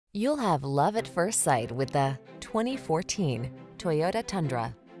You'll have love at first sight with the 2014 Toyota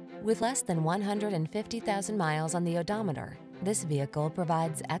Tundra. With less than 150,000 miles on the odometer, this vehicle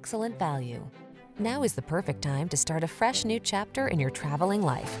provides excellent value. Now is the perfect time to start a fresh new chapter in your traveling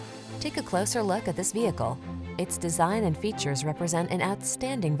life. Take a closer look at this vehicle. Its design and features represent an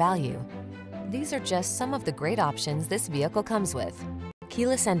outstanding value. These are just some of the great options this vehicle comes with: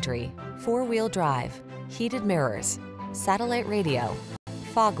 keyless entry, four-wheel drive, heated mirrors, satellite radio,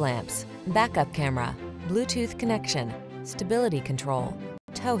 fog lamps, backup camera, Bluetooth connection, stability control,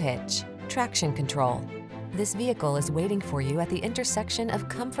 tow hitch, traction control. This vehicle is waiting for you at the intersection of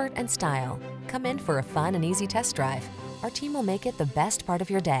comfort and style. Come in for a fun and easy test drive. Our team will make it the best part of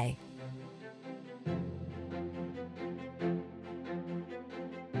your day.